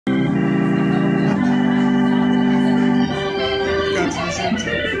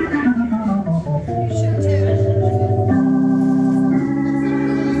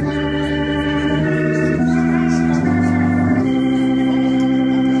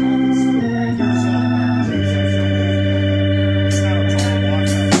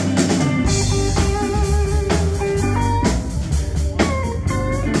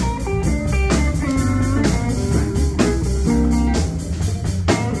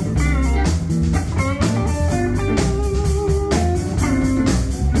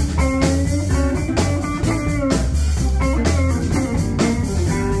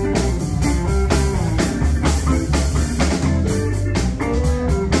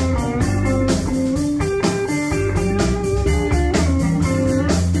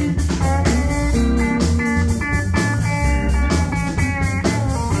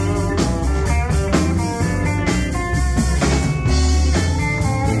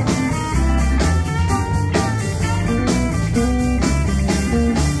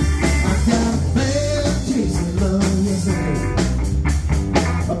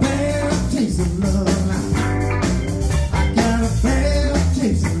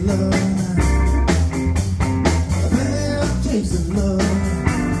love. A bad taste of love.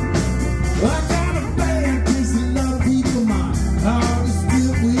 I got a bad taste of love, people. My heart is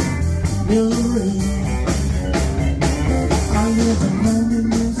filled with misery. I live in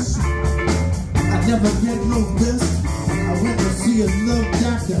loneliness. I never get no rest. I went to see a love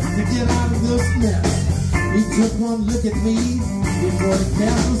doctor to get out of this mess. He took one look at me before the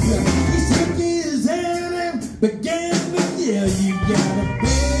cast was set. He shook his hand and began to yell, "You got a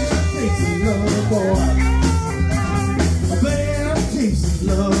bad taste of love, boy. A bad taste of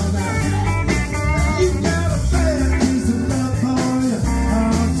love now. You got a bad taste of love, boy. Your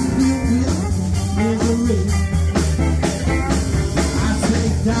heart's filled with misery." I say,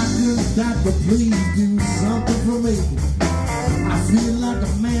 doctor, please do something for me. I feel like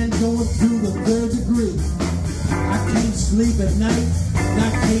a man going through the 3rd degree. I can't sleep at night, and I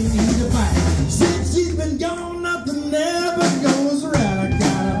can't eat a bite. Since she's been gone, nothing ever goes right. I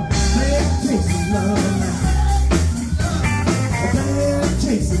got a bad taste of love now. A bad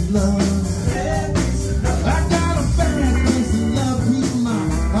taste of love. I got a bad taste of love, people. My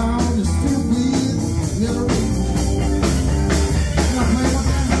heart is filled with misery. Can I play one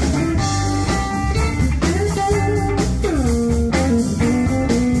time?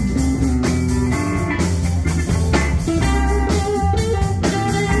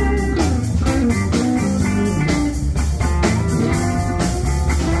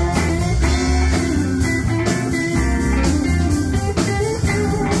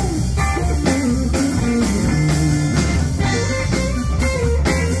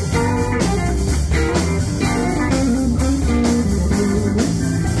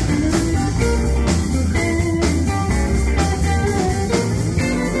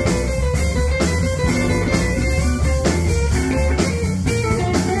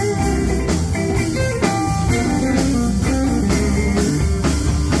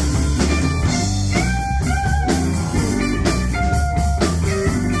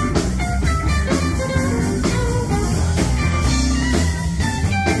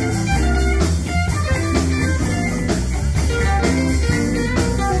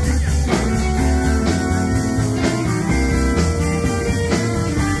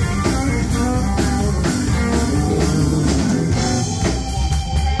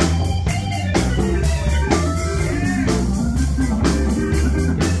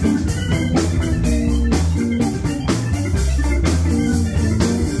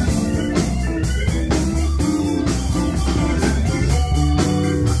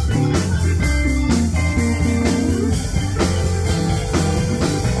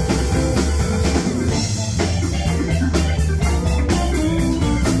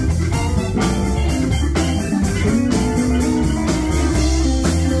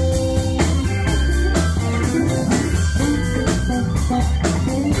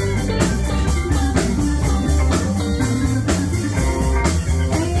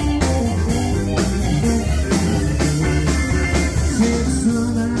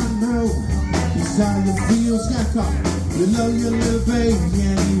 How you feel, Scott? You love your little baby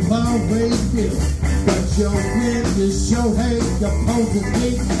and you always will. But your wind is your hate, your poker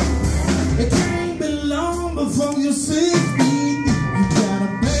gate. It can't be long before you see me. You got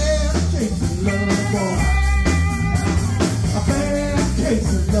a bad case of love, boy. A bad case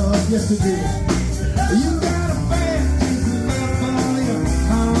of love, yes it is. You got a bad case of love, boy. Your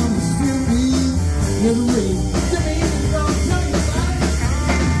heart is filled with misery.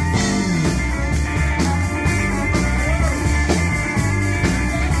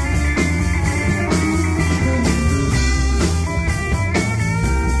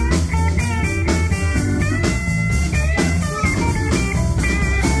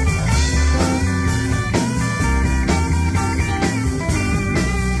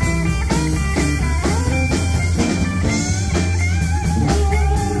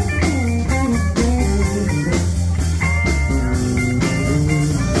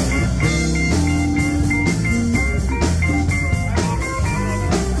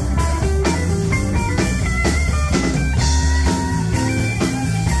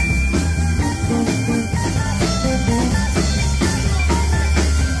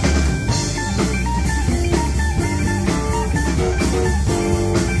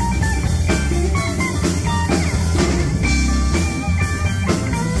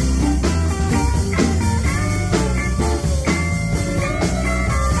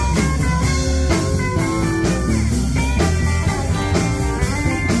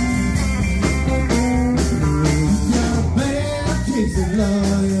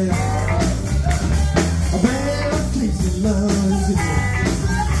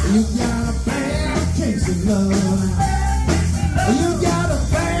 You got a bad case of love. You got a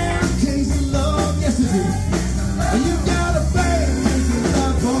bad You got